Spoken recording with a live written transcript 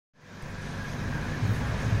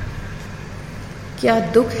क्या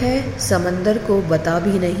दुख है समंदर को बता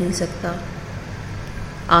भी नहीं सकता,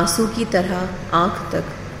 आंसू की तरह आंख तक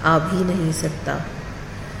आ भी नहीं सकता।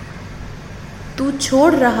 तू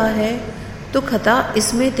छोड़ रहा है तो खता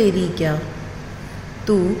इसमें तेरी क्या,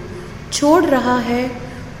 तू छोड़ रहा है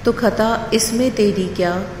तो खता इसमें तेरी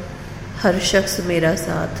क्या, हर शख्स मेरा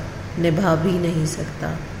साथ निभा भी नहीं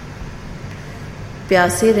सकता।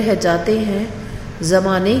 प्यासे रह जाते हैं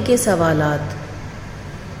ज़माने के सवालात,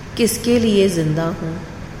 किसके लिए ज़िंदा हूँ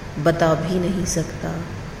बता भी नहीं सकता।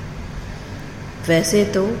 वैसे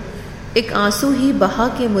तो एक आंसू ही बहा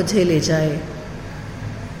के मुझे ले जाए,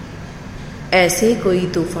 ऐसे कोई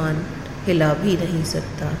तूफान हिला भी नहीं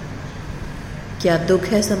सकता। क्या दुख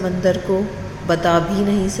है समंदर को बता भी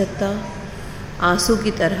नहीं सकता, आंसू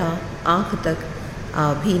की तरह आँख तक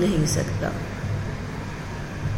आ भी नहीं सकता।